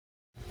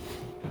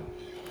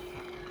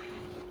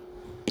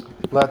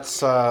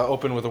Let's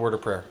open with a word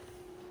of prayer.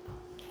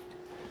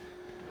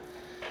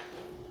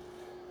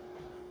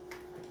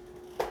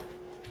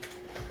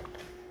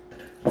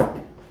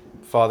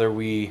 Father,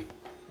 we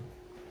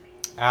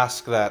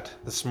ask that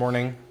this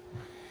morning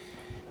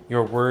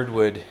your word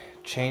would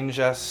change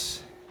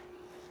us,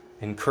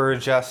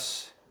 encourage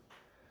us,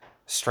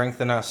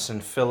 strengthen us,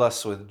 and fill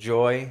us with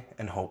joy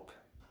and hope.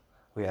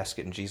 We ask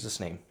it in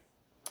Jesus' name.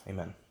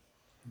 Amen.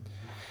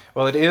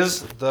 Well, it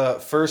is the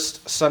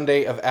first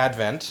Sunday of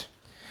Advent,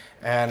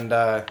 and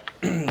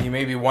you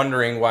may be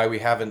wondering why we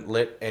haven't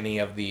lit any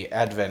of the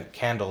Advent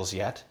candles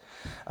yet.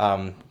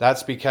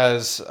 That's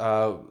because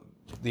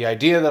the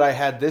idea that I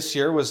had this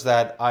year was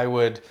that I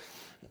would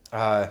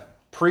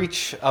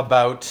preach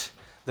about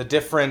the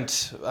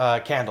different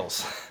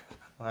candles.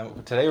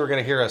 Today we're going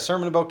to hear a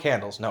sermon about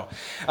candles. No,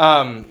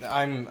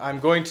 I'm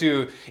going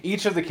to,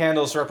 each of the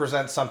candles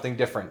represents something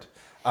different.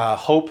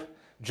 Hope,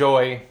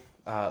 joy,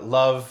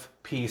 love,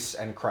 peace,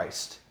 and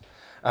Christ.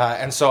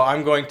 And so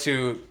I'm going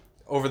to,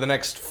 over the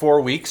next 4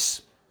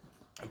 weeks,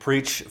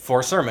 preach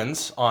 4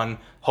 sermons on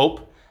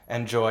hope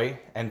and joy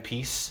and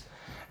peace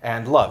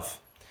and love.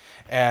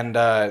 And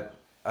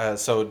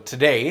so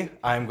today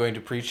I'm going to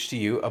preach to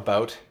you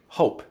about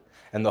hope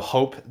and the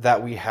hope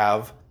that we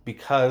have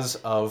because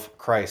of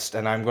Christ.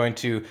 And I'm going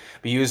to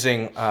be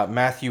using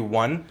Matthew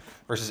 1,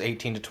 verses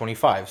 18 to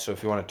 25. So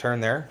if you want to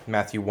turn there,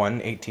 Matthew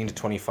 1, 18 to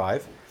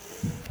 25.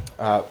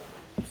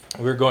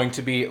 We're going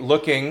to be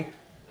looking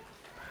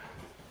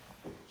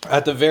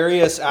at the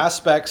various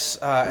aspects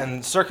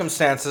and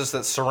circumstances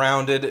that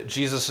surrounded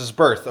Jesus'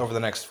 birth over the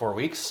next 4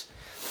 weeks.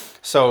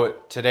 So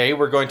today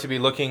we're going to be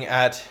looking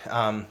at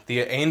the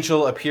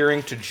angel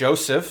appearing to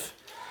Joseph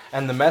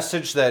and the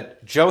message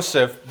that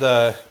Joseph,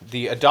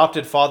 the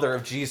adopted father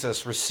of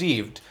Jesus,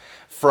 received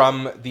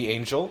from the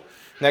angel.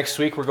 Next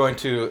week we're going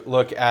to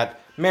look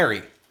at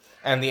Mary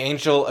and the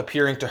angel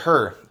appearing to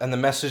her and the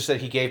message that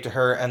he gave to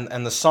her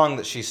and the song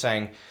that she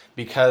sang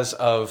because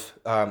of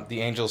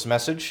the angel's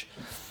message.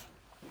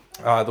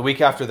 The week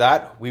after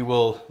that, we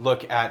will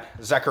look at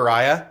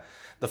Zechariah,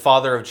 the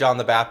father of John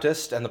the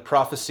Baptist, and the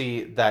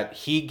prophecy that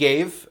he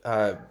gave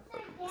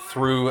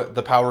through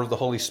the power of the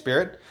Holy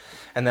Spirit.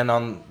 And then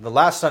on the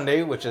last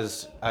Sunday, which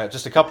is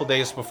just a couple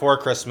days before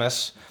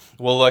Christmas,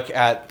 we'll look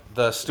at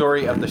the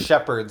story of the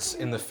shepherds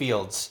in the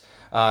fields,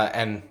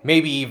 and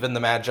maybe even the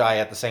Magi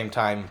at the same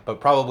time,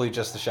 but probably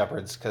just the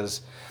shepherds,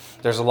 because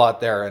there's a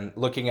lot there, and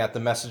looking at the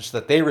message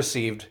that they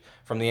received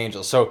from the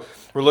angel. So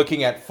we're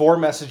looking at 4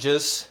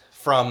 messages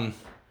from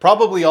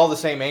probably all the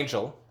same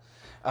angel.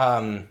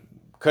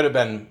 Could have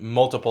been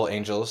multiple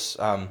angels.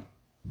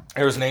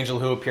 There was an angel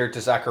who appeared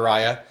to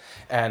Zechariah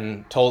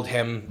and told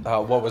him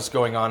what was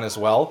going on as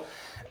well.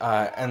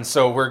 And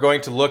so we're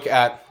going to look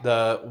at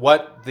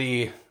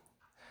in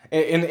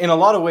a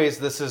lot of ways,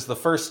 this is the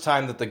first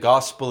time that the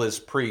gospel is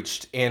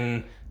preached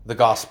in the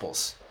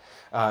Gospels.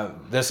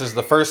 This is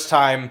the first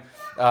time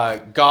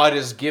God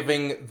is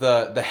giving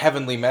the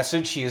heavenly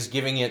message. He is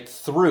giving it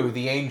through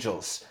the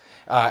angels.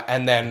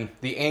 And then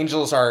the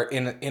angels are,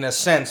 in a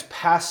sense,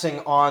 passing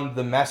on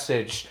the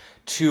message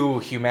to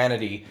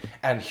humanity.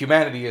 And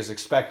humanity is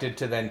expected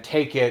to then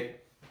take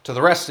it to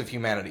the rest of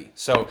humanity.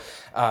 So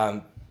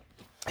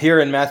here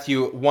in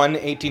Matthew 1,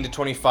 18 to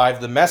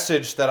 25, the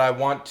message that I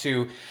want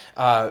to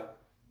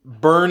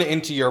burn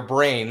into your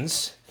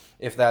brains,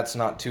 if that's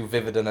not too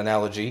vivid an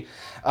analogy,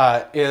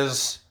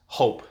 is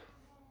hope.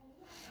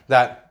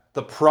 That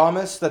the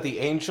promise that the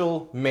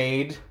angel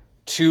made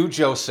to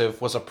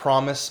Joseph was a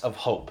promise of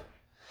hope.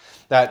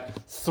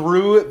 That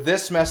through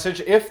this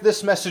message, if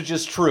this message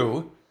is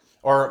true,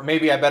 or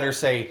maybe I better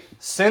say,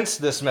 since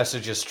this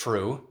message is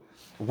true,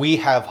 we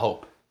have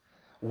hope.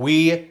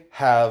 We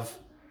have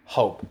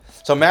hope.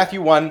 So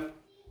Matthew 1,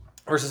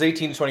 verses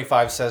 18 to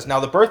 25 says, "Now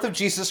the birth of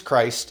Jesus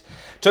Christ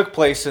took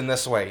place in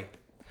this way.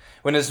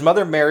 When his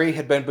mother Mary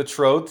had been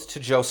betrothed to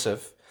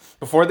Joseph,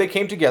 before they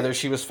came together,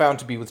 she was found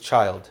to be with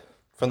child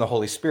from the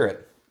Holy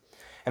Spirit.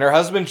 And her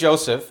husband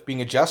Joseph,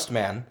 being a just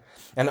man,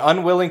 and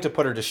unwilling to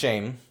put her to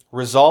shame,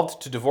 resolved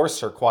to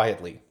divorce her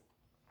quietly.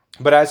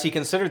 But as he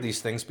considered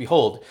these things,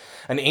 behold,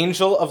 an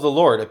angel of the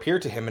Lord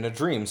appeared to him in a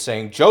dream,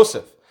 saying,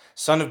 Joseph,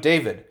 son of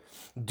David,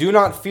 do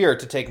not fear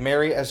to take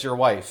Mary as your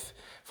wife,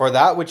 for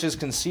that which is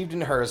conceived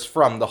in her is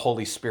from the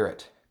Holy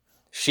Spirit.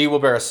 She will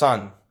bear a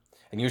son,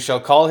 and you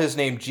shall call his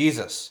name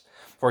Jesus,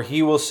 for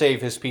he will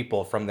save his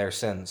people from their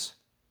sins.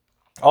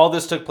 All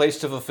this took place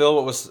to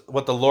fulfill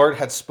what the Lord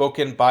had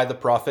spoken by the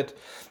prophet.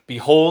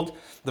 Behold,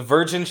 the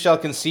virgin shall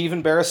conceive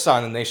and bear a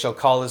son, and they shall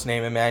call his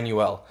name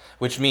Emmanuel,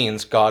 which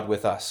means God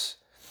with us.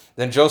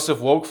 Then Joseph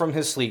woke from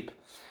his sleep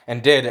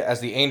and did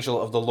as the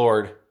angel of the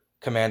Lord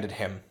commanded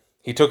him.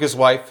 He took his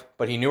wife,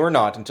 but he knew her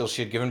not until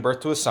she had given birth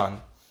to a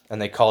son,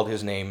 and they called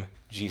his name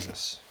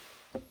Jesus."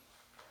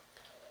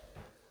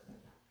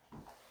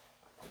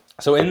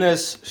 So in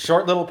this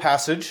short little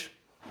passage,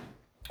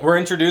 we're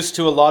introduced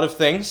to a lot of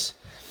things.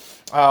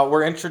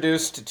 We're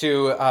introduced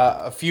to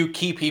a few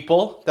key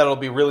people that'll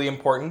be really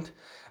important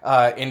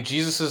in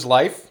Jesus'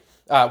 life.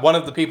 One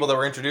of the people that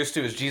we're introduced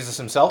to is Jesus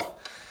himself.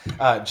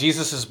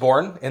 Jesus is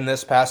born in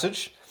this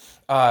passage.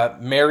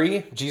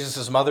 Mary,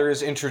 Jesus' mother,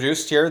 is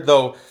introduced here,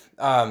 though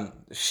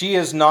she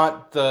is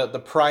not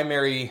the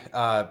primary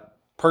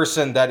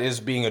person that is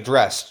being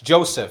addressed.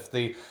 Joseph,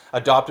 the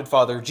adopted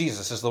father of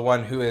Jesus, is the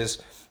one who is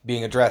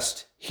being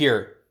addressed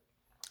here.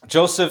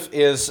 Joseph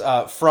is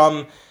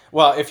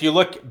if you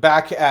look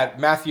back at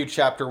Matthew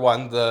chapter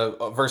 1,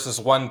 the verses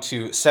 1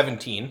 to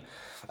 17,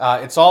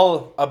 it's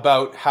all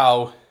about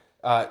how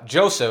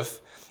Joseph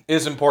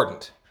is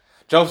important.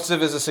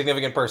 Joseph is a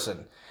significant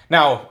person.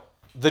 Now,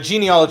 the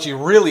genealogy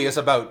really is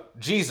about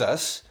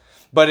Jesus,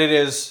 but it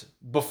is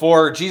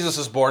before Jesus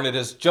is born, it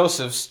is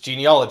Joseph's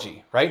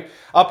genealogy, right?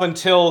 Up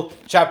until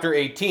chapter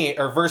 18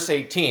 or verse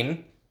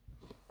 18,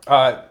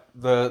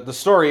 the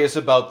story is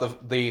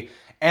about the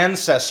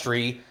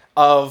ancestry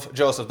of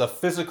Joseph, the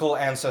physical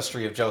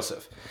ancestry of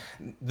Joseph.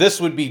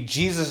 This would be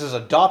Jesus'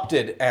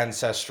 adopted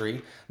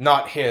ancestry,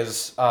 not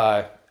his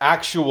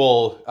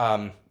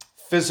actual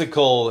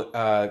physical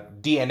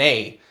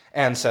DNA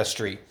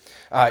ancestry.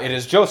 It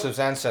is Joseph's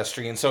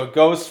ancestry. And so it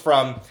goes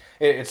from,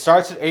 it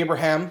starts at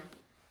Abraham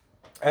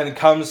and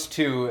comes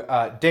to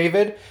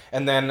David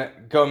and then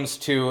comes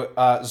to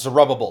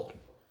Zerubbabel.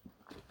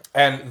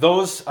 And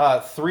those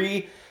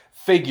three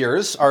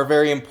figures are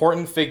very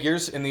important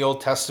figures in the Old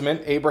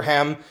Testament.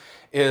 Abraham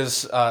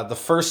is the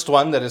first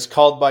one that is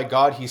called by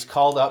God. He's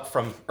called up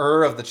from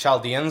Ur of the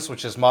Chaldeans,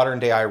 which is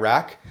modern-day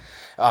Iraq.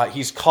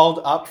 He's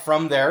called up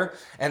from there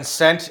and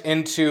sent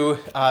into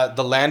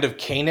the land of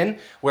Canaan,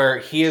 where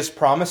he is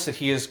promised that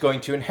he is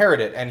going to inherit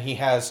it. And he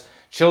has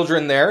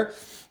children there.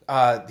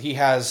 He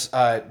has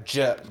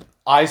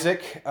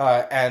Isaac,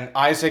 and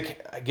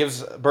Isaac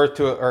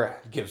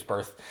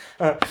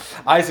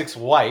Isaac's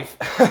wife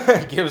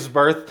gives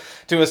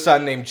birth to a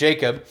son named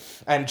Jacob.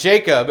 And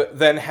Jacob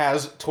then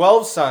has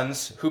 12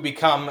 sons who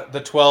become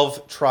the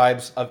 12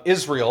 tribes of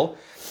Israel.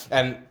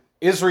 And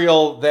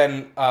Israel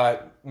then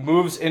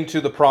moves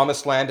into the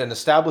promised land and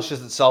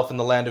establishes itself in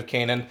the land of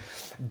Canaan.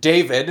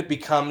 David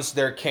becomes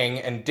their king,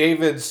 and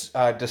David's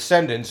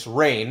descendants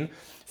reign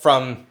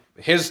from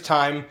his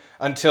time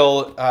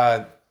until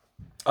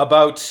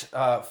about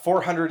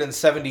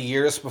 470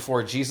 years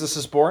before Jesus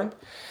is born.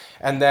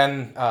 And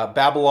then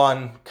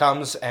Babylon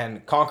comes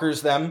and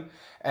conquers them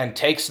and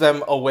takes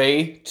them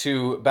away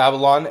to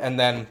Babylon. And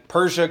then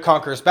Persia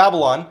conquers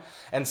Babylon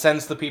and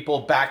sends the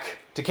people back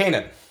to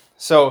Canaan.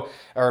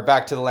 Or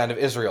back to the land of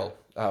Israel,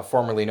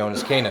 formerly known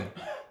as Canaan.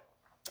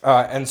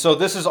 And so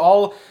this is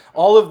all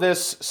of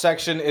this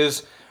section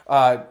is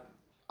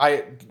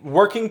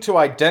working to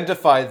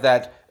identify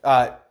that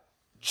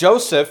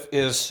Joseph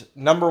is,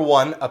 number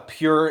one, a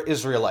pure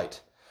Israelite.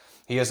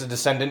 He is a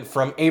descendant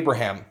from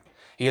Abraham.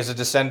 He is a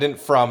descendant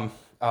from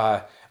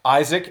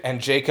Isaac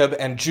and Jacob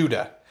and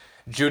Judah.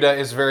 Judah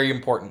is very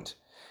important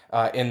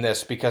in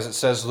this because it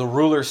says the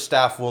ruler's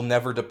staff will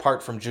never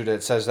depart from Judah.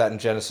 It says that in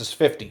Genesis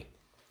 50.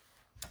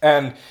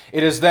 And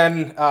it is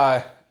then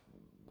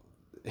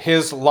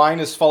his line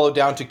is followed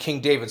down to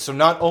King David. So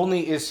not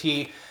only is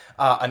he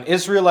an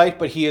Israelite,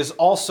 but he is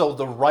also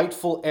the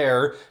rightful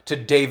heir to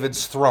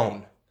David's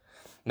throne.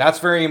 And that's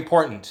very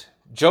important.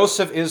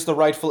 Joseph is the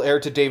rightful heir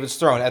to David's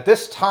throne. At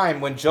this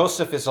time, when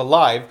Joseph is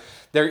alive,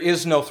 there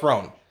is no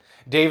throne.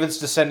 David's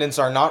descendants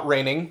are not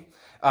reigning.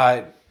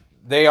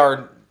 They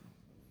are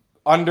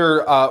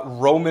under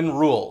Roman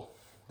rule.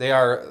 They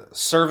are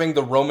serving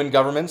the Roman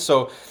government.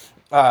 So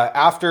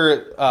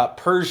after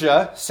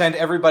Persia sent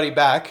everybody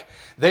back,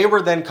 they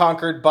were then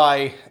conquered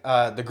by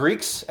the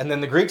Greeks, and then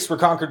the Greeks were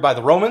conquered by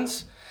the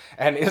Romans,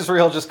 and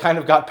Israel just kind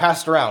of got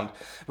passed around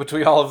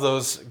between all of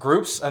those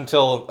groups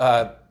until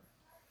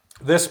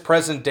this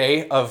present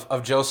day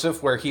of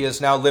Joseph, where he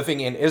is now living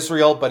in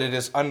Israel, but it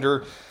is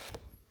under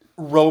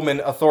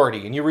Roman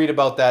authority. And you read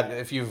about that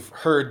if you've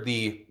heard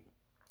the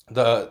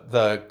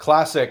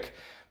classic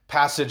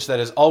passage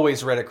that is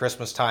always read at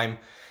Christmas time.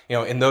 You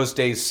know, in those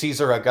days,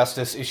 Caesar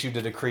Augustus issued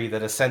a decree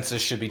that a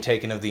census should be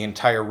taken of the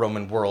entire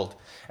Roman world.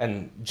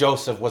 And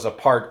Joseph was a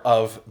part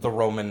of the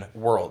Roman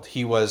world.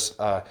 He was,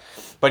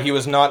 but he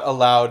was not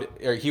allowed,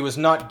 or he was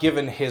not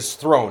given his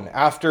throne.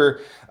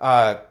 After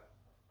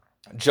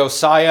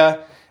Josiah,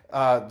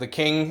 the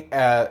king,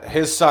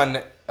 his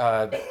son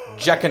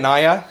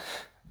Jeconiah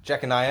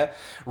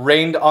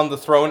reigned on the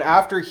throne.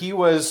 After he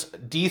was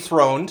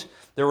dethroned,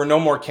 there were no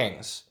more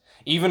kings.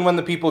 Even when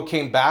the people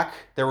came back,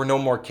 there were no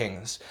more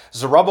kings.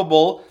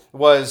 Zerubbabel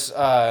was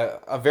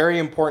a very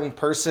important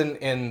person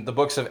in the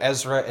books of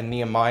Ezra and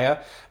Nehemiah,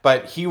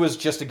 but he was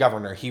just a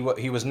governor. He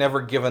was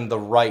never given the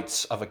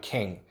rights of a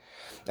king.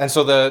 And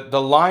so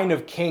the line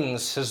of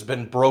kings has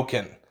been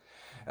broken,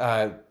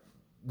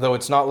 though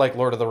it's not like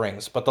Lord of the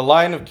Rings, but the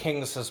line of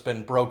kings has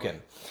been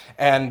broken.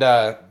 And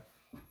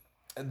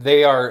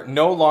they are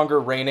no longer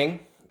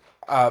reigning.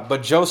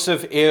 But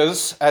Joseph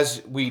is,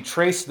 as we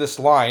trace this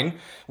line,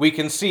 we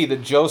can see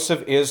that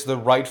Joseph is the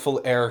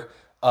rightful heir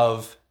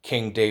of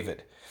King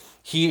David.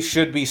 He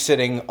should be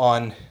sitting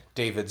on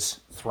David's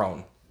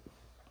throne.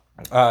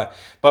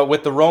 But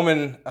with the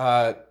Roman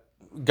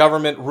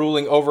government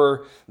ruling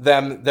over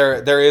them,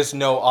 there is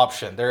no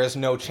option. There is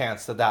no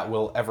chance that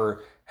will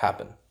ever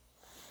happen.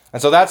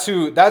 And so that's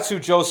who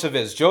Joseph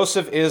is.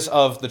 Joseph is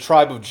of the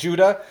tribe of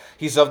Judah.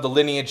 He's of the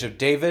lineage of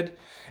David,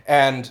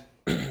 and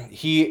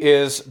he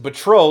is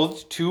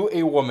betrothed to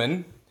a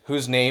woman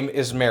whose name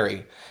is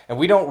Mary. And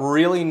we don't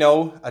really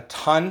know a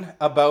ton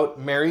about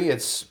Mary.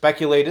 It's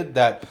speculated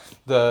that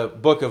the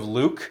book of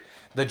Luke,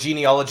 the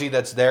genealogy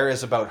that's there,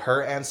 is about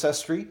her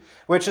ancestry,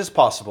 which is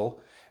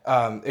possible.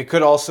 It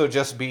could also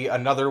just be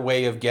another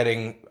way of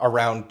getting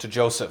around to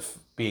Joseph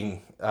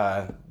being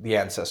the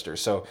ancestor.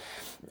 So,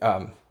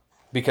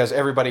 because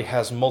everybody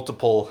has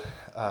multiple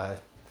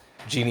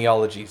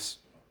genealogies.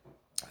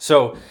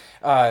 So,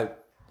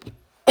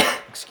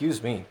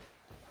 excuse me.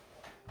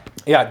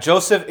 Yeah,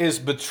 Joseph is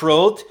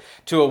betrothed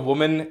to a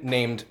woman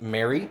named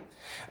Mary.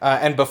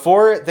 And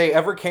before they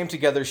ever came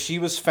together, she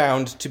was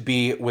found to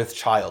be with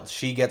child.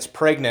 She gets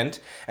pregnant,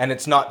 and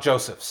it's not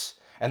Joseph's,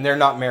 and they're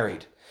not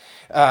married.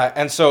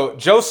 And so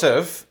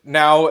Joseph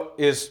now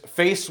is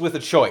faced with a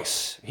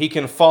choice. He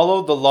can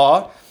follow the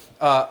law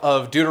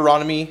of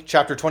Deuteronomy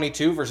chapter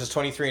 22, verses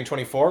 23 and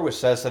 24, which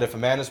says that if a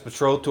man is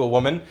betrothed to a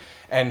woman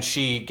and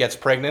she gets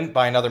pregnant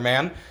by another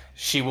man,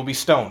 she will be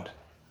stoned.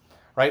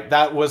 Right?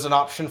 That was an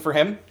option for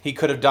him. He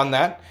could have done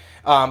that.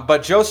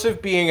 But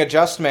Joseph, being a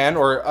just man,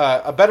 or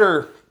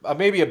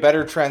maybe a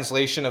better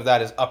translation of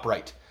that is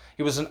upright.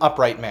 He was an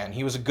upright man.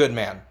 He was a good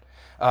man.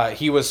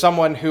 He was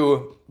someone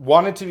who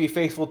wanted to be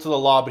faithful to the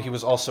law, but he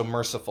was also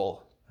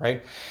merciful.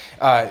 Right?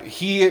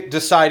 He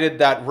decided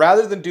that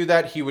rather than do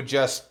that, he would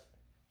just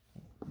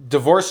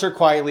divorce her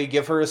quietly,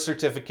 give her a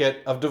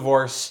certificate of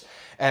divorce,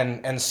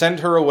 and send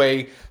her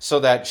away so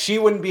that she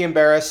wouldn't be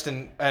embarrassed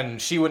and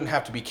she wouldn't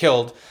have to be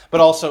killed, but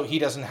also he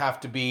doesn't have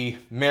to be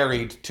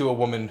married to a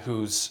woman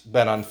who's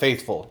been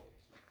unfaithful.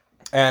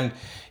 And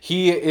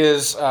he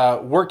is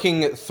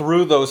working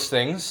through those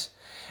things.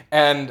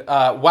 And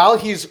while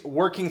he's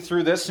working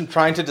through this and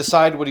trying to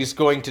decide what he's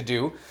going to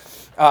do,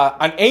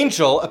 an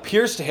angel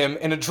appears to him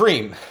in a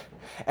dream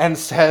and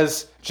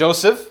says,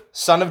 "Joseph,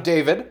 son of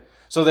David."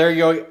 So there you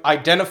go,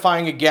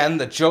 identifying again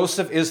that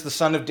Joseph is the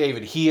son of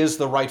David. He is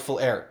the rightful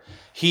heir.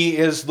 He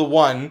is the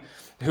one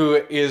who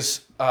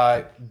is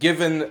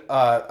given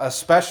a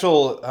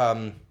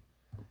special...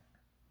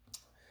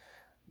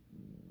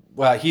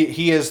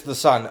 he is the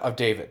son of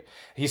David.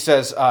 He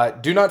says,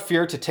 "Do not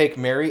fear to take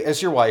Mary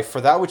as your wife,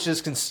 for that which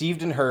is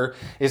conceived in her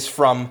is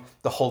from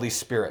the Holy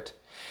Spirit."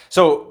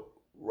 So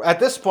at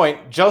this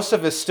point,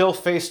 Joseph is still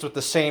faced with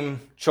the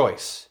same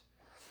choice.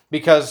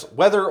 Because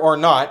whether or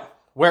not,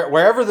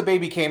 wherever the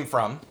baby came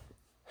from,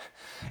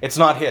 it's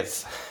not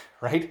his,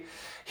 right?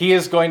 He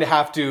is going to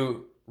have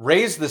to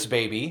raise this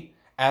baby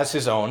as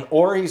his own,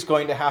 or he's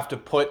going to have to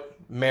put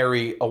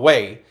Mary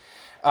away.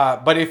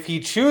 But if he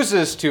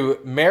chooses to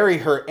marry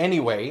her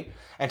anyway,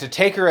 and to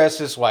take her as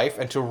his wife,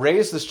 and to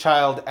raise this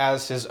child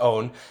as his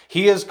own,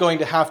 he is going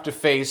to have to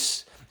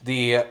face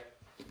the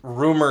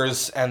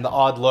rumors and the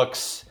odd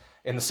looks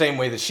in the same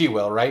way that she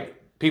will, right?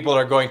 People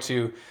are going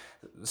to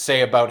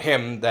say about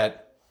him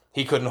that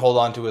he couldn't hold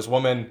on to his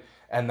woman,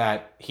 and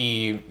that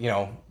he,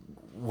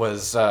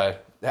 was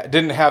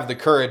didn't have the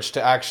courage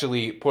to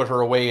actually put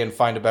her away and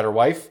find a better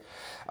wife.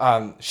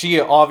 She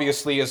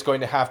obviously is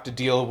going to have to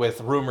deal with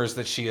rumors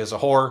that she is a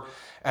whore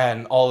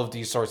and all of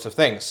these sorts of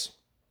things.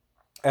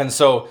 And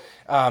so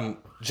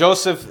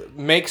Joseph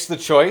makes the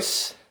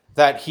choice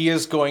that he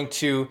is going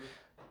to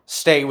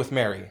stay with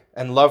Mary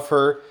and love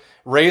her,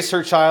 raise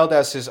her child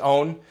as his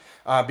own,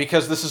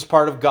 because this is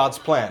part of God's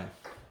plan.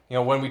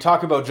 When we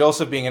talk about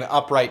Joseph being an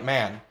upright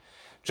man,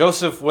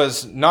 Joseph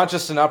was not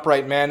just an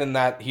upright man in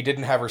that he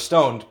didn't have her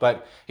stoned,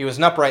 but he was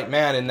an upright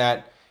man in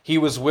that he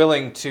was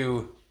willing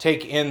to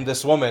take in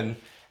this woman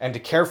and to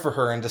care for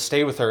her and to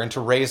stay with her and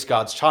to raise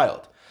God's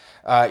child.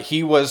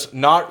 He was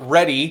not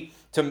willing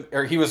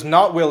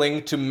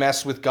to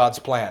mess with God's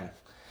plan.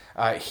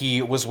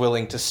 He was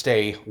willing to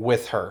stay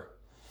with her.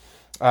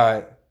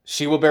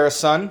 She will bear a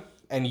son,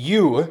 and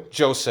you,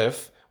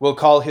 Joseph, will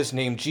call his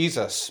name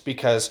Jesus,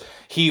 because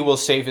he will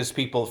save his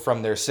people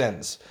from their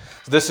sins.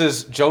 This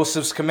is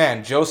Joseph's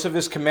command. Joseph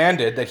is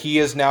commanded that he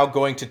is now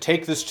going to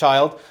take this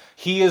child.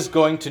 He is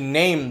going to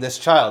name this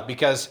child,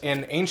 because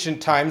in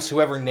ancient times,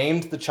 whoever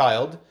named the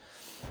child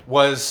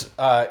was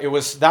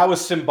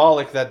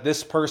symbolic that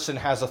this person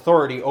has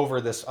authority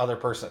over this other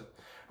person,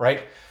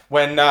 right?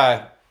 When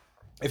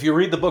if you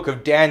read the book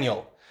of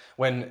Daniel,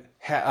 when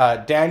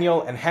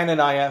Daniel and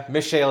Hananiah,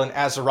 Mishael, and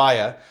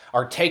Azariah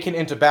are taken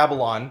into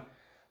Babylon,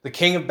 the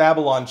king of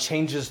Babylon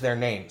changes their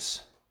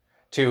names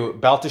to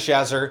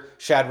Belteshazzar,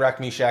 Shadrach,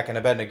 Meshach, and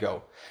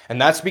Abednego. And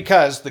that's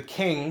because the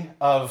king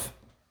of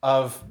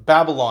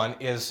Babylon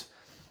is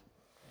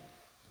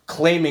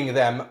claiming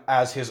them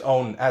as his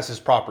own, as his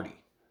property.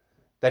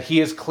 That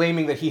he is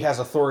claiming that he has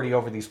authority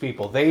over these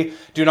people. They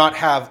do not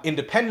have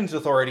independent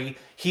authority.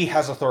 He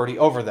has authority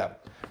over them,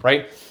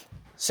 right?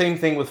 Same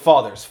thing with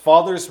fathers.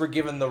 Fathers were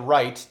given the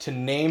right to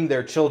name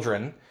their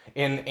children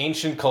in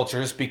ancient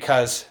cultures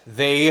because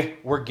they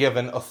were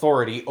given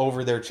authority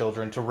over their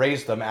children to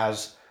raise them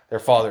as their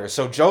fathers.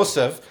 So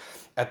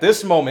Joseph at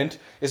this moment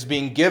is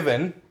being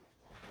given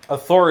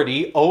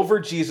authority over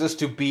Jesus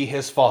to be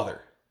his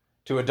father,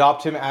 to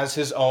adopt him as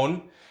his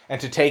own,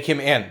 and to take him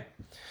in.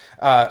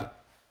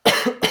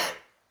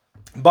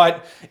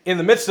 But in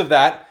the midst of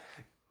that,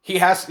 he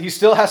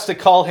still has to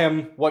call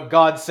him what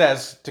God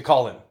says to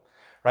call him,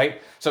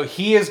 right? So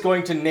he is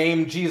going to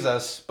name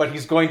Jesus, but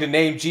he's going to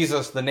name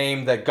Jesus the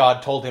name that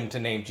God told him to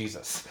name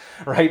Jesus,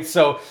 right?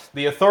 So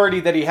the authority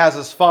that he has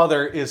as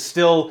father is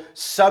still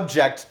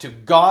subject to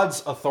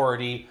God's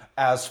authority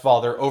as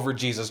father over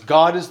Jesus.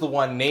 God is the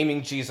one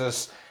naming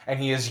Jesus, and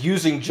he is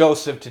using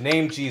Joseph to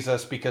name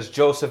Jesus because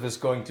Joseph is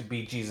going to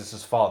be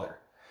Jesus' father.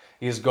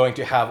 He is going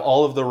to have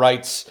all of the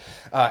rights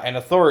and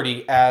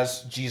authority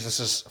as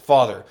Jesus'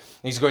 father.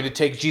 He's going to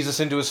take Jesus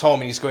into his home,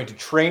 and he's going to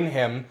train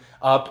him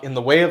up in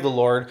the way of the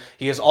Lord.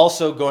 He is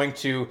also going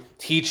to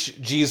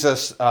teach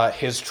Jesus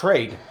his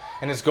trade,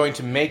 and is going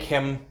to make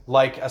him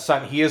like a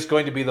son. He is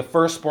going to be the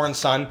firstborn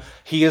son.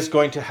 He is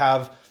going to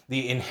have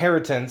the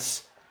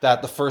inheritance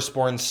that the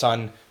firstborn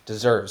son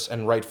deserves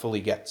and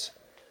rightfully gets.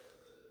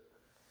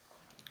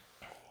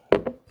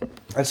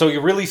 And so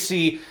you really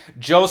see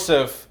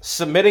Joseph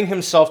submitting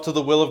himself to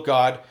the will of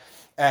God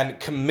and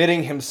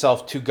committing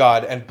himself to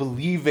God and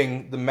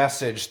believing the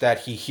message that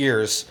he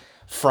hears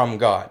from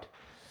God.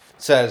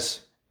 It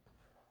says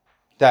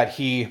that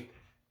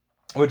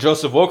when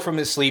Joseph woke from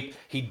his sleep,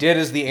 he did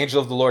as the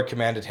angel of the Lord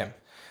commanded him.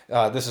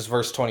 This is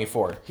verse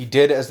 24. He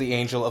did as the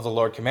angel of the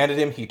Lord commanded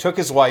him. He took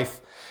his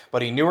wife,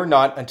 but he knew her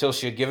not until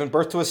she had given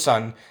birth to a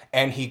son,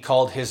 and he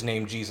called his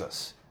name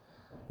Jesus.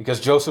 Because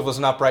Joseph was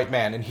an upright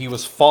man, and he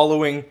was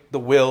following the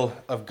will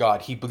of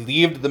God. He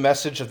believed the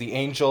message of the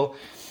angel,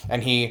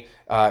 and he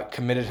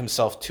committed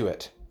himself to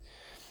it.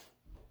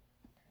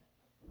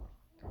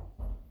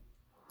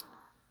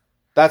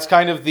 That's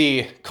kind of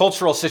the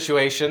cultural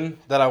situation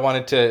that I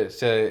wanted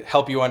to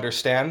help you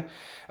understand.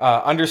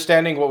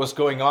 Understanding what was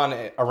going on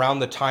around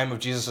the time of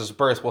Jesus'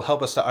 birth will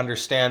help us to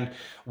understand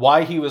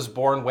why he was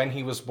born, when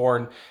he was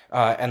born,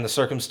 and the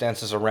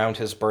circumstances around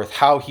his birth.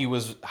 How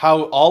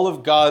all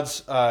of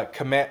God's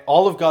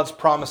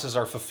promises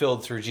are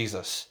fulfilled through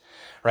Jesus,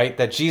 right?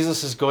 That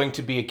Jesus is going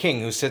to be a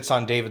king who sits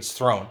on David's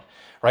throne,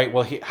 right?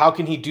 Well, how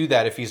can he do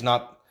that if he's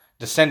not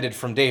descended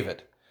from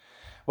David?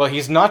 Well,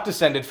 he's not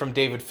descended from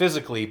David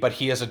physically, but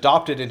he is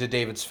adopted into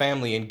David's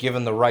family and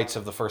given the rights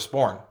of the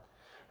firstborn.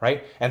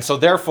 Right? And so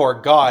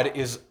therefore God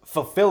is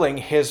fulfilling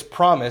his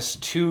promise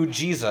to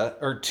Jesus,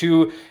 or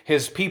to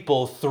his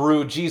people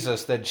through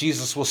Jesus, that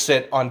Jesus will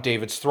sit on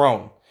David's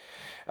throne.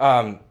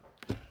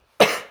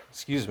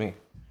 Excuse me.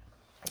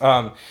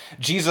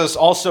 Jesus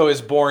also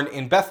is born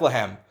in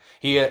Bethlehem.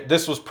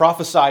 This was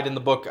prophesied in the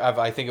book of,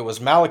 I think it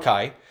was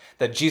Malachi,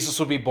 that Jesus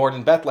would be born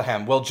in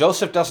Bethlehem. Well,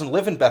 Joseph doesn't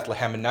live in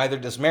Bethlehem, and neither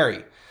does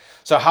Mary.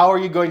 So how are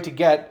you going to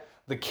get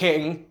the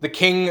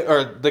king,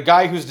 or the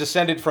guy who's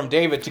descended from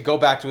David, to go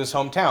back to his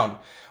hometown?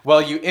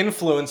 Well, you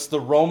influence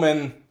the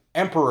Roman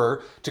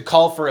emperor to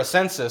call for a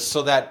census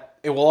so that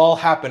it will all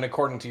happen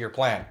according to your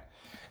plan.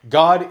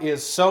 God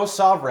is so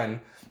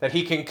sovereign that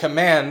he can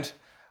command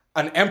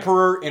an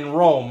emperor in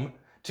Rome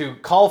to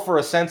call for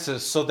a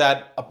census so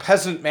that a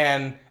peasant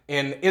man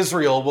in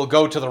Israel will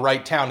go to the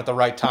right town at the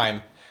right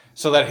time,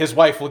 so that his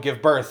wife will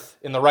give birth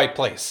in the right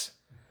place.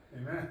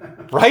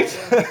 Amen. Right?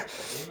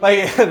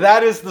 Like,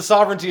 that is the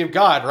sovereignty of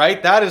God,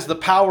 right? That is the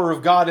power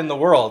of God in the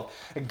world.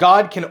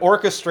 God can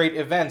orchestrate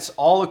events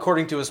all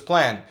according to his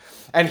plan.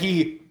 And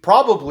he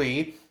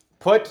probably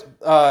put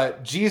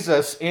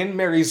Jesus in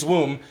Mary's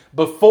womb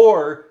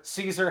before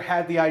Caesar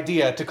had the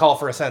idea to call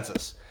for a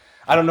census.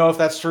 I don't know if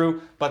that's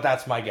true, but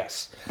that's my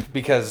guess,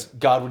 because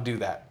God would do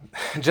that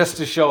just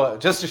to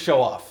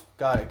show off.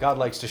 God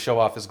likes to show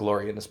off his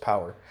glory and his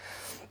power.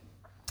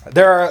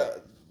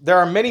 There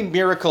are many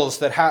miracles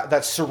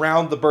that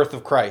surround the birth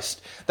of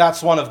Christ.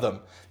 That's one of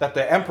them. That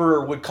the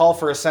emperor would call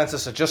for a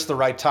census at just the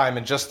right time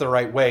and just the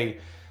right way,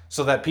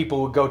 so that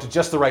people would go to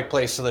just the right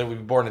place, so that they would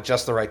be born at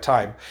just the right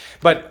time.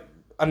 But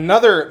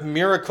another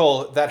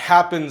miracle that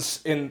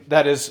happens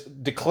that is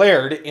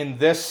declared in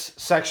this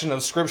section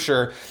of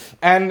Scripture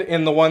and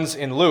in the ones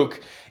in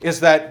Luke is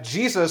that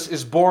Jesus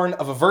is born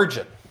of a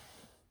virgin.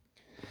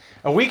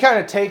 And we kind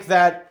of take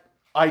that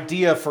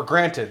idea for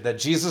granted, that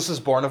Jesus is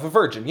born of a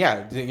virgin.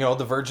 Yeah,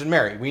 the Virgin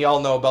Mary. We all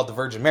know about the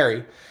Virgin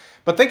Mary.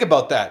 But think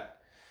about that.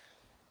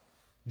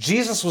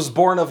 Jesus was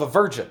born of a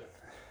virgin.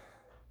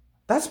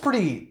 That's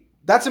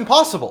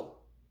impossible.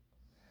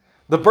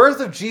 The birth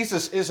of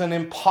Jesus is an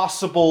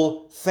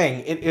impossible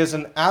thing. It is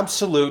an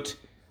absolute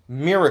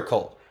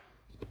miracle.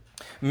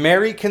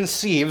 Mary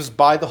conceives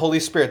by the Holy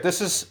Spirit. This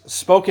is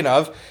spoken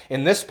of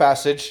in this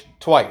passage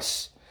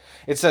twice.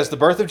 It says, the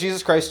birth of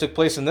Jesus Christ took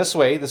place in this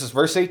way. This is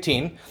verse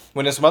 18.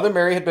 When his mother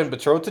Mary had been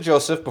betrothed to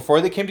Joseph,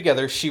 before they came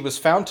together, she was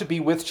found to be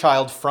with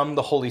child from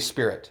the Holy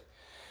Spirit.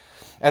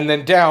 And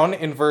then down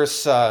in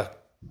verse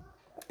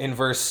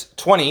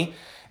 20,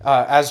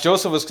 as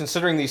Joseph was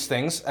considering these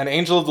things, an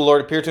angel of the Lord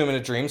appeared to him in a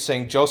dream,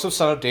 saying, Joseph,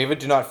 son of David,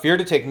 do not fear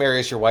to take Mary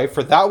as your wife,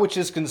 for that which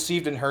is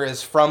conceived in her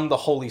is from the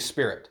Holy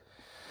Spirit.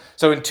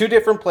 So in two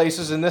different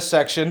places in this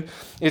section,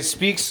 it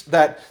speaks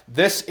that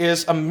this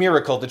is a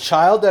miracle. The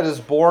child that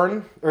is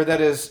born, or that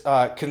is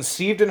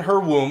conceived in her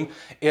womb,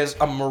 is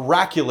a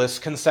miraculous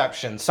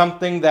conception,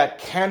 something that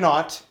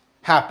cannot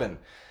happen.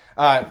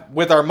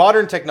 With our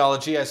modern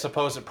technology, I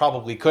suppose it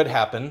probably could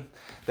happen.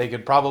 They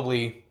could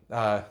probably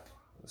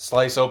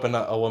slice open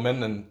a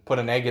woman and put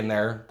an egg in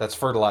there that's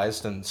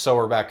fertilized and sew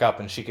her back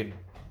up, and she could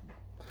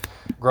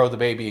grow the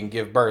baby and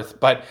give birth.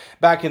 But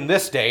back in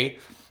this day,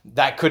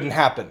 that couldn't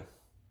happen.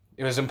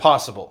 It was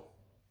impossible.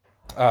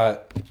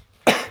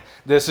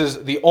 This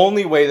is the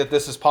only way that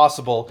this is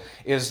possible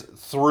is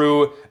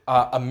through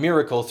a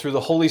miracle, through the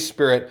Holy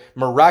Spirit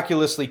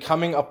miraculously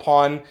coming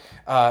upon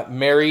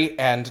Mary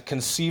and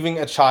conceiving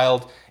a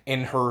child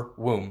in her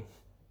womb.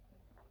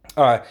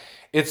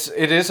 It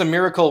is a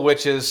miracle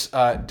which is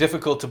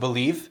difficult to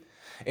believe.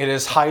 It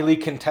is highly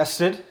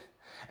contested,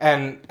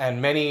 and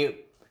many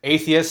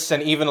atheists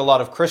and even a lot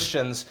of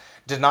Christians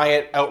deny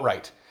it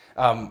outright.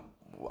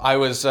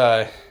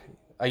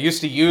 I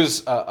used to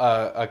use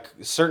a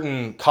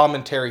certain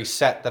commentary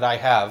set that I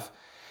have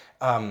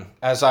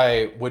as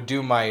I would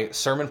do my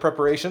sermon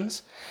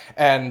preparations.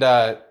 And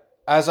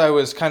as I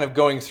was kind of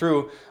going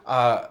through,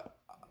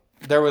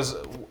 there was,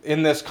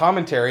 in this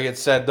commentary, it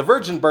said, the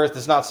virgin birth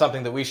is not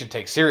something that we should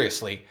take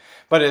seriously,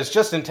 but it's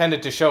just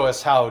intended to show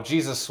us how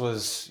Jesus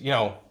was,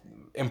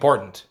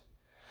 important.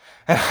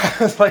 And I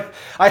was like,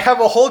 I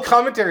have a whole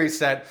commentary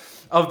set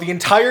of the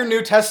entire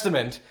New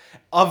Testament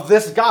of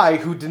this guy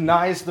who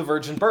denies the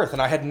virgin birth,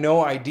 and I had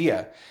no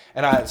idea.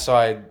 And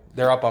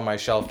they're up on my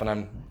shelf,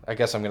 and I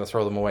guess I'm going to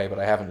throw them away, but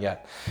I haven't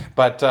yet.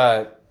 But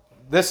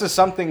this is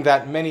something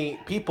that many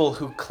people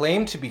who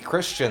claim to be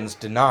Christians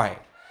deny.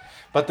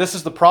 But this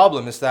is the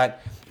problem, is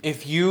that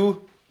if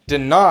you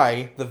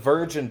deny the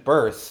virgin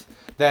birth,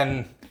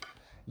 then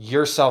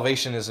your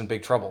salvation is in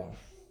big trouble.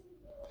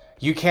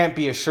 You can't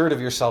be assured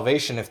of your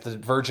salvation if the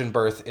virgin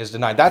birth is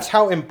denied. That's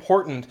how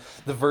important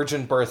the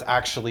virgin birth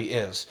actually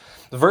is.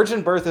 The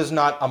virgin birth is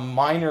not a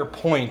minor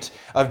point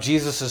of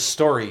Jesus'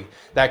 story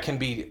that can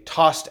be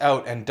tossed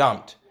out and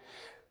dumped.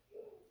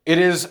 It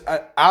is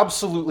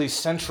absolutely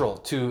central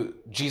to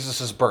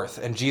Jesus' birth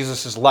and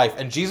Jesus' life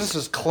and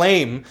Jesus'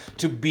 claim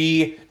to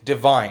be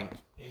divine.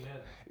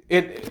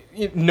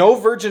 Amen. No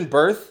virgin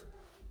birth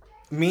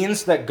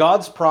means that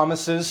God's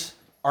promises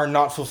are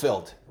not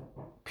fulfilled.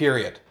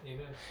 Period. Amen.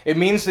 It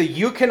means that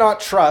you cannot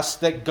trust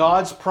that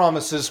God's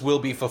promises will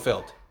be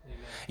fulfilled. Amen.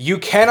 You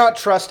cannot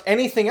trust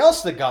anything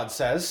else that God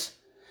says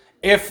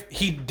if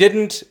he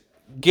didn't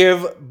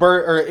give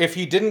birth, or if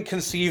he didn't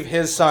conceive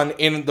his son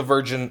in the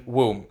virgin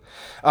womb.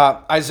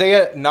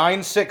 Isaiah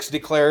 9:6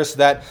 declares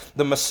that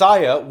the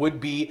Messiah would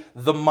be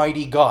the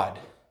mighty God.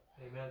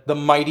 Amen. The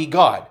mighty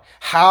God.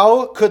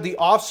 How could the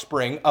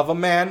offspring of a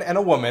man and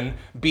a woman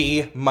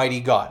be mighty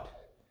God?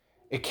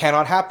 It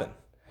cannot happen.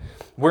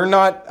 We're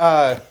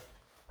not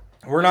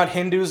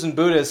Hindus and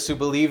Buddhists who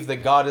believe that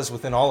God is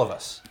within all of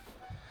us.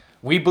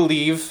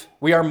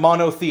 We are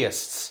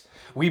monotheists.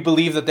 We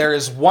believe that there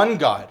is one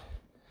God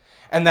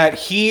and that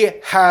he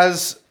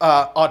has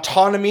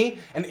autonomy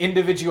and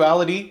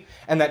individuality,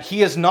 and that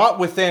he is not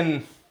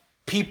within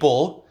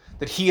people,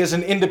 that he is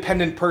an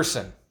independent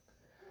person.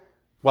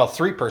 Well,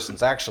 three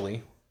persons,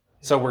 actually.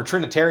 So we're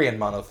Trinitarian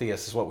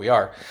monotheists is what we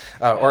are.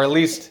 Or at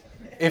least,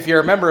 if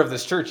you're a member of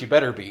this church, you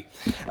better be.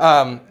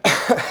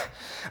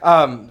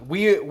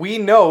 We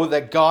know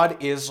that God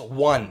is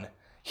one.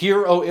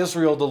 Hear, O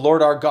Israel, the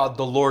Lord our God,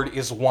 the Lord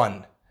is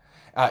one.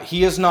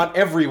 He is not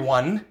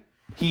everyone,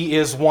 he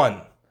is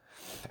one.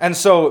 And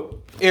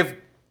so if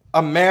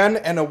a man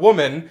and a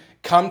woman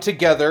come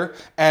together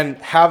and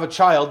have a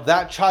child,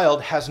 that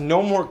child has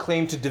no more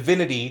claim to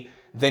divinity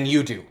than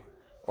you do,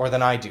 or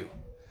than I do.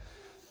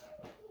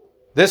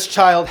 This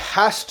child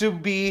has to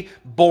be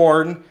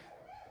born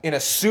in a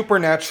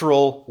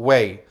supernatural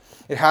way.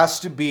 It has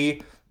to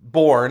be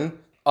born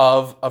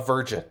of a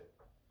virgin.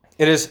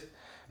 It is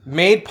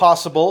made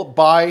possible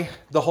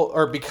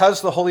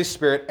because the Holy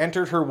Spirit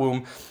entered her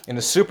womb in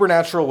a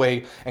supernatural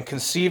way and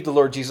conceived the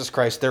Lord Jesus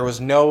Christ. There was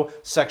no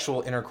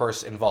sexual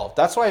intercourse involved.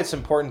 That's why it's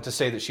important to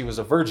say that she was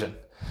a virgin.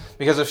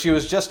 Because if she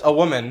was just a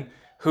woman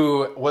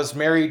who was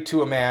married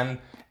to a man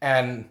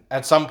and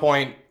at some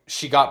point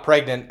she got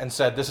pregnant and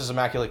said, this is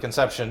immaculate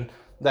conception,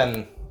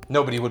 then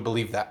nobody would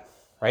believe that.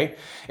 Right?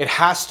 It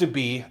has to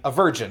be a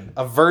virgin.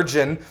 A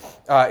virgin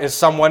is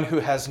someone who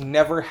has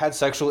never had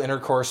sexual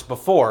intercourse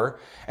before,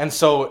 and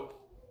so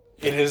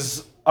it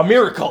is a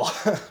miracle,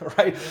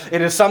 right?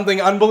 It is something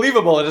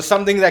unbelievable. It is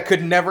something that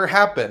could never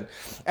happen.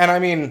 And I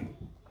mean,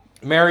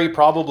 Mary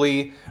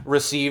probably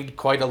received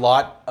quite a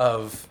lot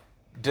of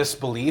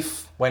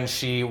disbelief when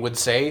she would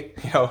say,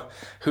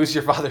 who's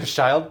your father's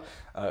child?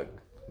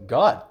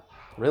 God,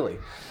 really?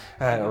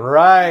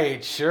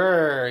 Right,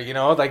 sure.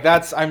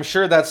 I'm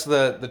sure that's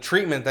the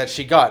treatment that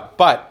she got.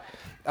 But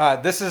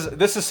this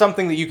is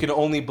something that you can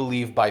only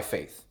believe by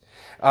faith.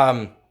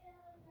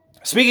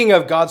 Speaking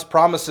of God's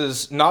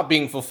promises not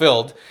being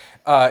fulfilled,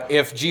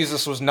 if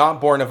Jesus was not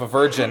born of a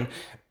virgin,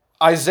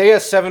 Isaiah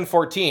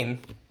 7:14.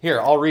 Here,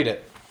 I'll read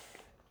it.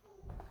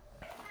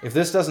 If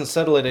this doesn't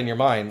settle it in your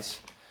minds,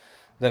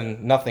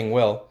 then nothing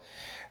will.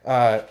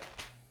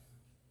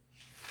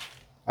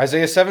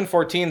 Isaiah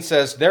 7:14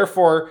 says,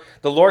 "Therefore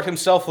the Lord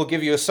himself will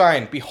give you a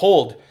sign.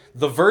 Behold,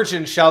 the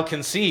virgin shall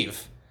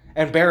conceive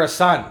and bear a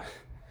son,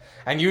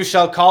 and you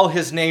shall call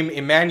his name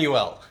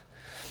Emmanuel."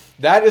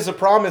 That is a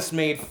promise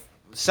made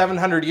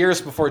 700 years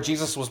before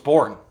Jesus was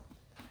born,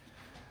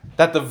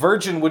 that the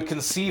virgin would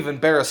conceive and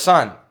bear a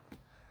son.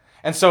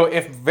 And so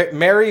if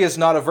Mary is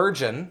not a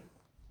virgin,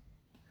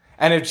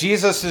 and if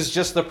Jesus is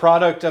just the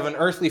product of an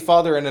earthly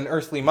father and an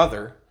earthly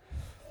mother,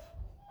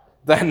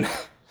 then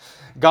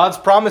God's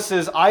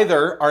promises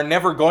either are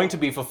never going to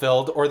be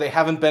fulfilled or they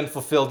haven't been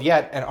fulfilled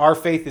yet, and our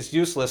faith is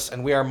useless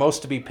and we are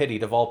most to be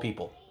pitied of all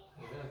people.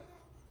 Amen.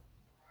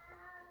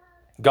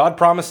 God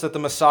promised that the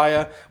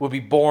Messiah would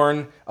be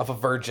born of a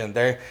virgin.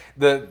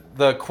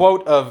 The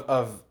quote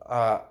of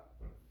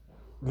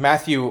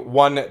Matthew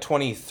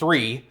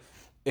 1:23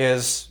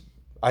 is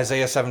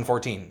Isaiah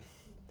 7:14.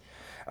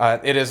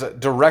 It is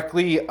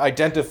directly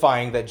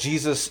identifying that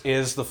Jesus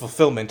is the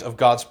fulfillment of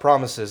God's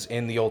promises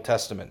in the Old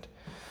Testament.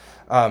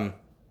 And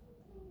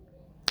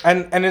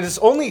it is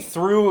only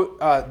through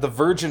the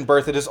virgin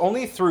birth, it is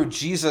only through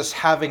Jesus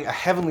having a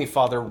heavenly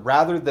father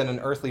rather than an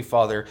earthly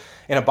father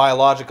in a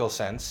biological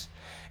sense.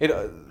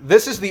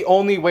 This is the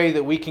only way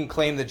that we can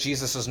claim that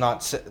Jesus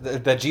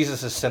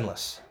is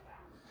sinless.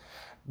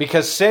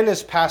 Because sin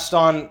is passed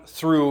on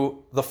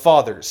through the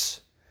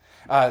fathers.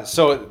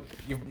 So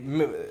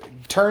you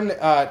turn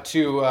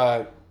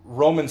to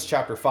Romans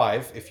chapter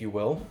 5, if you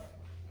will.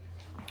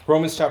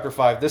 Romans chapter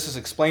 5, this is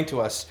explained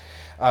to us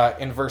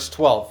in verse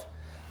 12.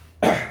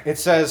 It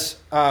says,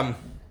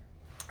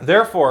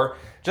 "Therefore,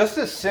 just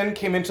as sin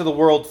came into the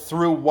world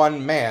through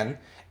one man,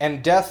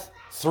 and death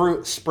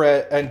through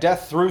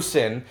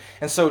sin,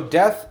 and so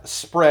death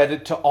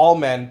spread to all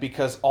men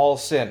because all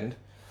sinned.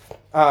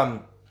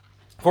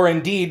 For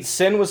indeed,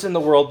 sin was in the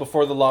world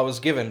before the law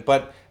was given,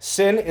 but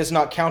sin is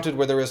not counted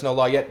where there is no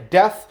law. Yet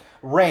death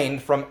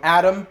reigned from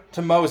Adam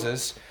to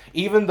Moses,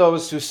 even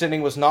those whose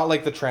sinning was not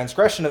like the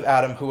transgression of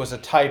Adam, who was a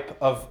type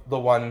of the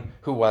one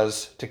who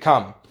was to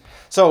come."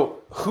 So,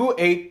 who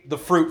ate the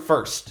fruit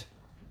first?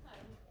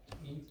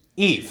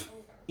 Eve.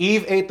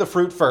 Eve ate the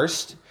fruit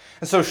first.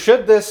 And so,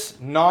 should this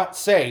not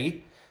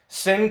say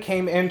sin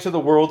came into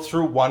the world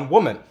through one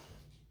woman?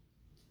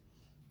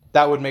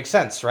 That would make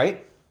sense,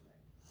 right?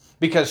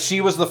 Because she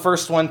was the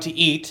first one to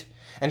eat,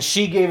 and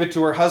she gave it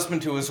to her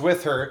husband who was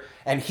with her,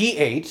 and he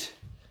ate.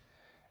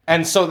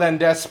 And so then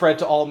death spread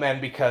to all men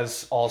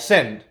because all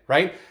sinned,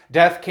 right?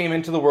 Death came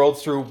into the world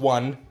through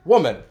one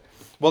woman.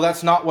 Well,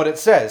 that's not what it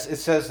says. It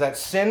says that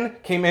sin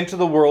came into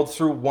the world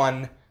through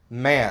one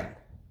man.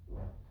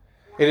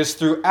 It is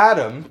through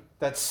Adam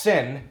that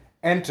sin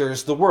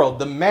enters the world.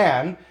 The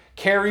man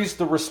carries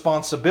the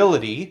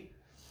responsibility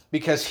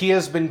because he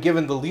has been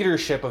given the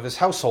leadership of his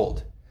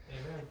household.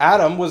 Amen.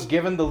 Adam was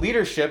given the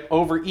leadership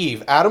over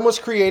Eve. Adam was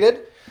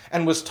created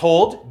and was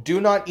told,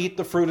 "Do not eat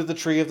the fruit of the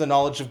tree of the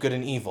knowledge of good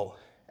and evil."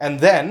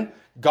 And then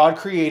God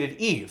created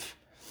Eve.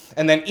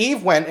 And then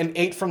Eve went and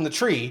ate from the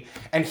tree,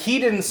 and he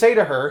didn't say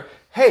to her,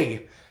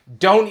 "Hey,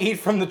 don't eat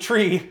from the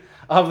tree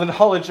of the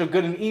knowledge of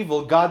good and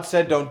evil." God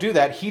said, "Don't do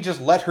that." He just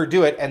let her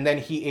do it, and then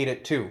he ate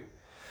it too.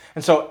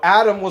 And so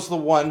Adam was the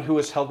one who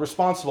was held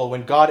responsible.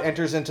 When God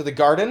enters into the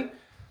garden,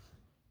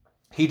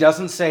 he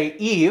doesn't say,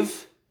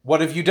 "Eve,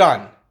 what have you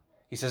done?"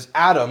 He says,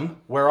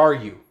 "Adam, where are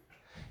you?"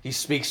 He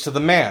speaks to the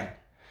man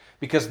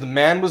because the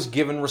man was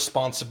given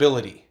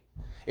responsibility.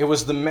 It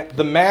was the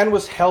man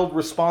was held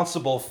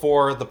responsible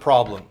for the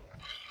problem.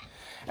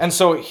 And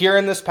so here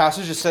in this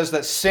passage, it says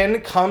that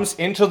sin comes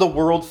into the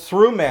world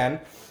through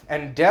man,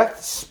 and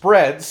death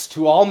spreads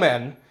to all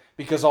men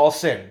because all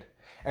sinned.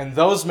 And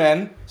those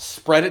men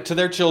spread it to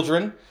their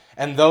children,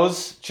 and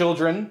those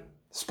children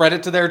spread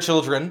it to their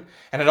children,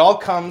 and it all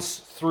comes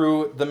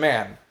through the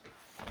man.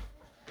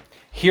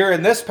 Here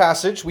in this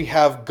passage, we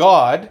have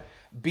God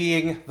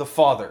being the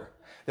Father.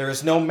 There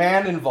is no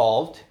man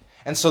involved,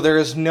 and so there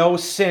is no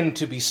sin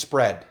to be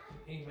spread.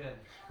 Amen.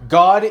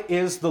 God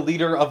is the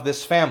leader of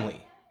this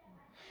family.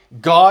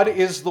 God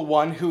is the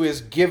one who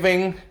is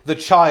giving the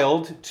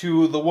child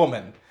to the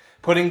woman,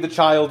 putting the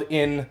child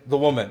in the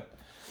woman.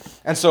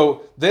 And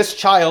so this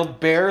child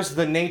bears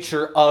the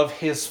nature of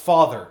his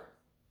father.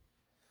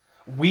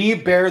 We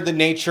bear the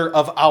nature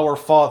of our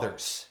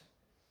fathers.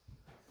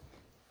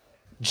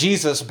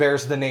 Jesus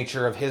bears the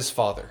nature of his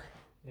father.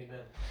 Amen.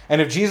 And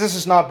if Jesus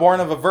is not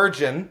born of a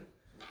virgin,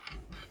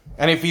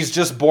 and if he's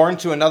just born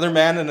to another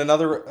man and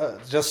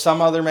just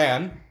some other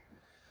man,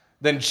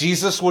 then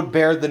Jesus would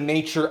bear the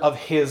nature of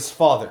his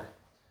father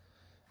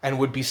and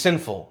would be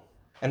sinful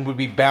and would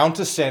be bound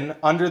to sin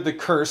under the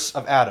curse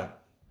of Adam.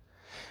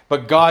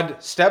 But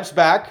God steps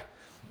back,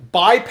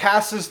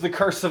 bypasses the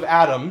curse of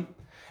Adam,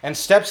 and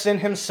steps in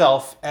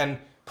himself and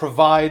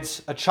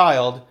provides a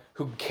child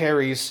who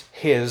carries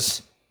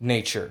his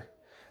nature.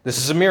 This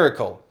is a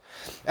miracle.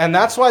 And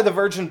that's why the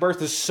virgin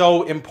birth is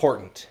so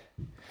important.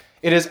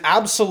 It is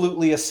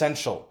absolutely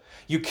essential.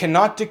 You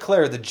cannot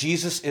declare that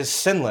Jesus is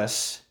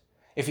sinless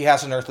if he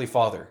has an earthly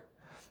father.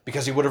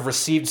 because he would have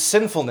received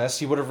sinfulness,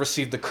 he would have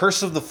received the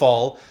curse of the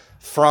fall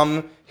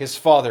from his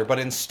father. But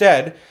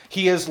instead,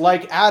 he is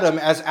like Adam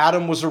as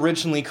Adam was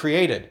originally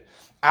created.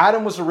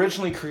 Adam was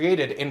originally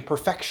created in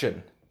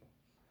perfection,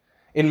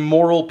 in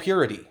moral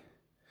purity.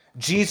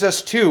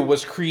 Jesus too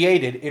was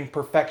created in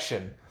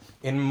perfection,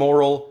 in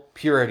moral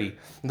purity.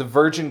 The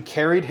virgin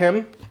carried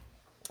him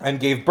and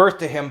gave birth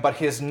to him, but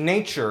his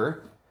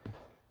nature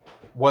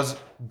was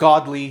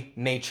godly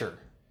nature.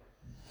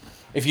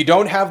 If you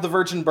don't have the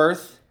virgin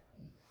birth,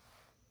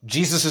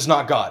 Jesus is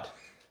not God.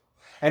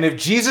 And if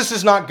Jesus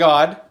is not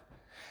God,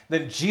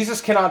 then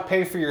Jesus cannot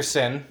pay for your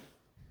sin,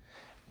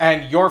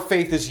 and your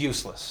faith is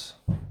useless.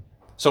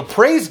 So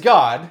praise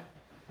God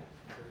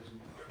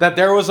that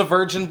there was a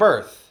virgin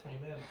birth.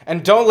 Amen.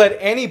 And don't let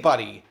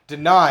anybody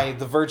deny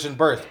the virgin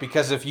birth,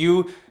 because if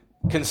you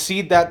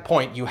concede that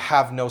point, you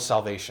have no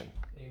salvation.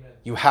 Amen.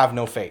 You have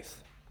no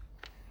faith.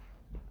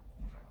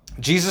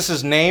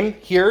 Jesus' name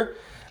here,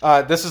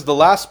 this is the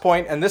last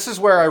point, and this is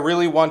where I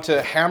really want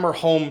to hammer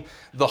home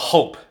the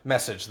hope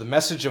message, the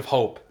message of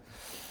hope,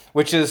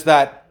 which is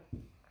that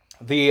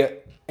the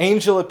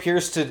angel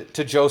appears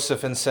to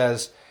Joseph and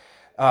says,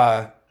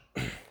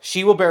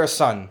 she will bear a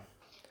son,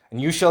 and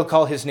you shall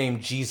call his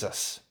name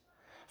Jesus,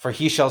 for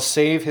he shall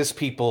save his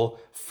people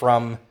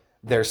from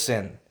their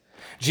sin.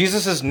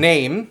 Jesus'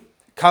 name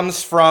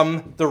comes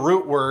from the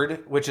root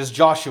word, which is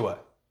Joshua.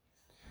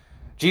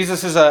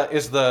 Jesus is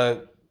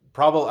the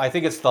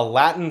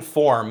Latin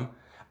form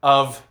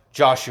of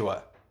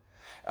Joshua.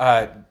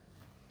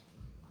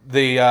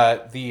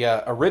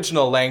 The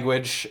original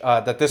language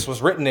that this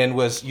was written in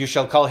was, you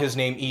shall call his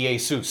name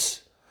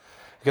Iesus,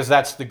 because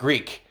that's the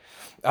Greek.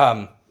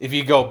 If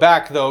you go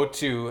back, though,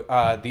 to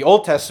the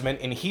Old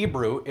Testament, in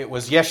Hebrew, it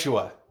was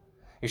Yeshua.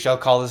 You shall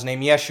call his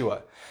name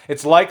Yeshua.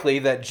 It's likely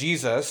that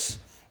Jesus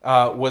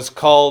was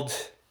called,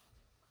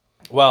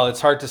 well,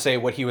 it's hard to say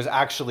what he was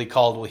actually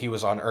called while he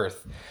was on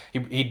earth.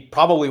 He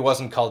probably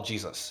wasn't called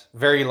Jesus.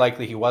 Very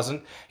likely he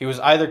wasn't. He was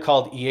either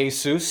called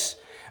Iesus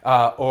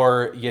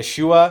or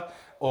Yeshua,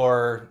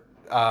 or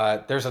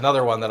there's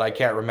another one that I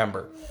can't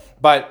remember.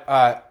 But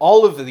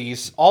all of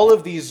these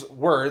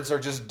words are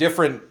just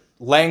different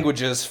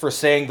languages for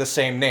saying the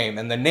same name.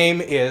 And the name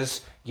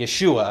is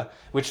Yeshua,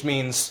 which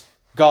means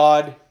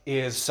God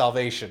is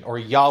salvation, or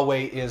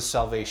Yahweh is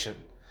salvation.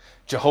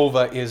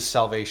 Jehovah is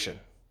salvation.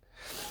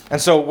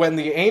 And so when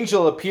the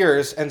angel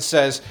appears and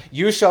says,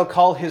 you shall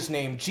call his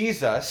name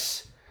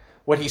Jesus,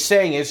 what he's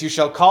saying is, you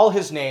shall call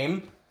his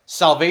name,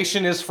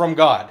 salvation is from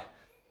God.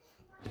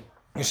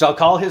 You shall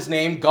call his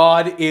name,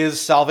 God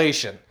is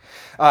salvation.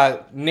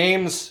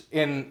 Names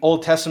in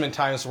Old Testament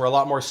times were a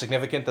lot more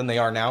significant than they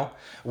are now.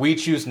 We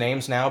choose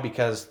names now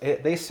because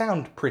they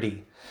sound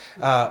pretty,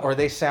 or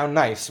they sound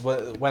nice.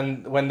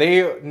 When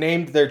they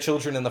named their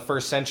children in the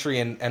first century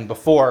and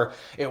before,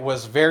 it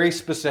was very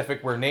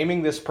specific. We're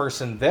naming this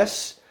person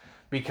this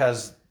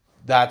because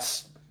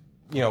that's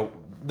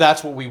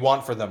what we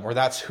want for them, or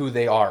that's who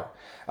they are.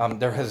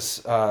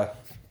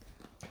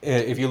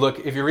 If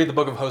you read the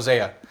book of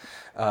Hosea,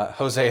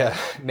 Hosea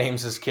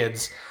names his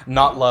kids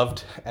not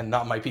loved and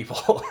not my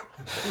people.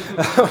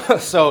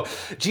 So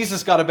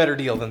Jesus got a better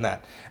deal than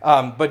that.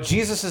 But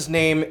Jesus'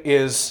 name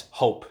is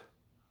hope.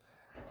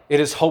 It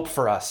is hope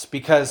for us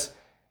because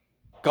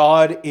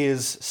God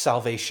is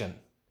salvation.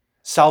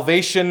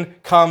 Salvation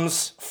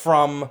comes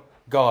from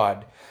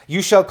God.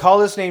 You shall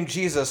call his name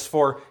Jesus,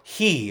 for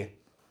he.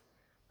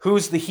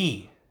 Who's the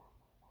he?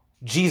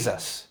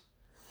 Jesus.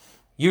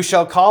 You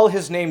shall call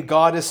his name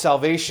God is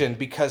salvation,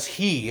 because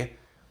he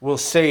will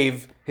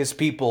save his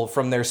people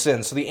from their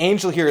sins. So the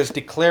angel here is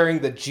declaring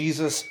that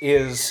Jesus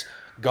is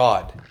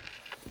God,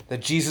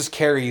 that Jesus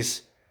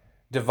carries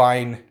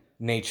divine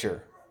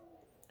nature.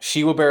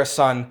 She will bear a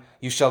son.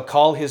 You shall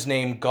call his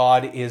name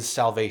God is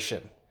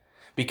salvation,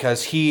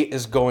 because he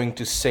is going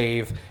to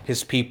save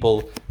his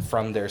people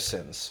from their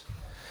sins.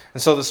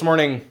 And so this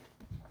morning,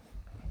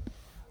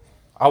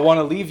 I want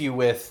to leave you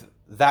with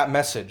that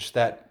message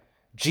that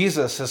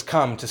Jesus has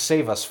come to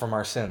save us from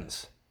our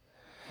sins.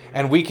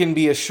 And we can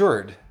be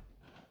assured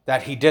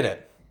that he did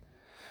it.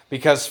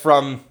 Because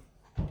from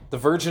the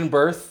virgin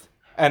birth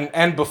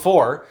and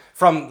before,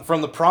 from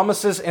the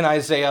promises in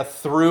Isaiah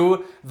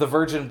through the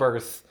virgin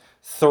birth,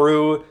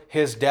 through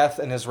his death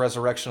and his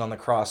resurrection on the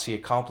cross, he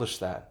accomplished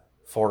that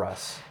for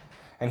us.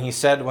 And he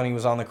said when he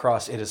was on the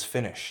cross, it is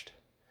finished.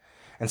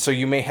 And so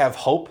you may have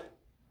hope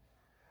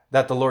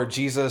that the Lord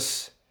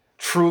Jesus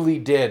truly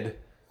did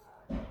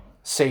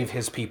save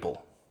his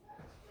people.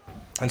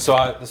 And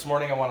so this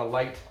morning I want to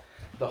light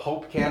the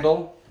hope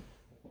candle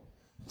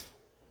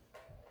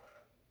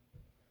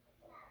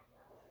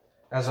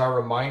as our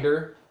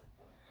reminder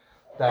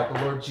that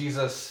the Lord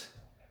Jesus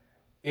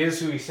is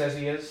who he says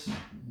he is,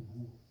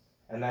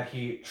 and that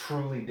he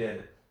truly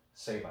did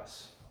save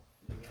us.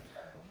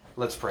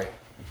 Let's pray.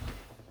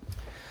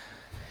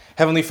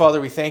 Heavenly Father,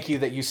 we thank you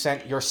that you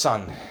sent your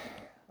Son,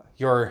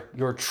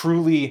 your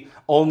truly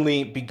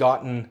only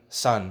begotten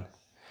Son,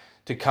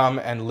 to come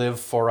and live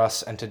for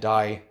us and to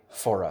die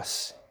for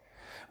us.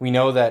 We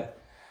know that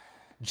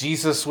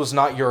Jesus was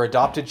not your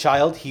adopted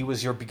child, he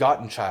was your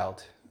begotten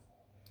child.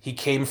 He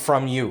came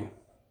from you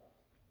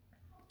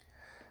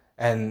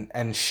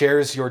and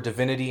shares your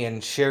divinity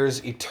and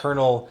shares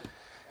eternal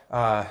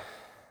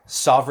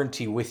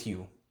sovereignty with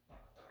you.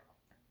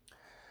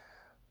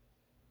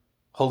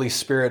 Holy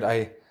Spirit,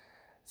 I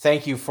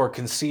thank you for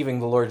conceiving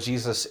the Lord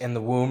Jesus in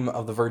the womb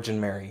of the Virgin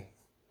Mary.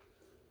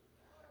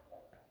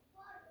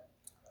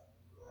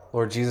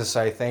 Lord Jesus,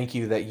 I thank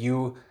you that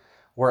you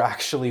were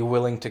actually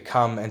willing to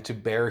come and to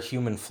bear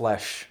human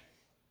flesh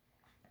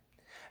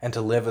and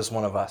to live as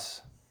one of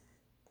us.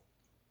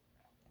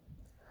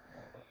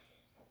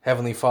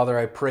 Heavenly Father,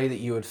 I pray that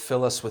you would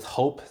fill us with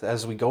hope.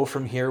 As we go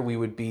from here, we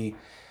would be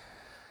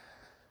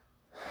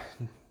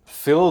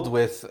filled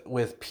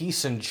with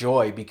peace and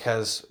joy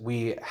because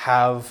we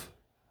have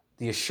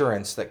the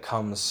assurance that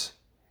comes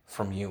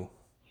from you.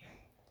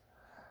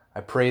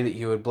 I pray that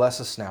you would bless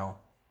us now.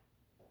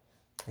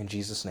 In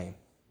Jesus' name,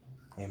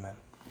 amen.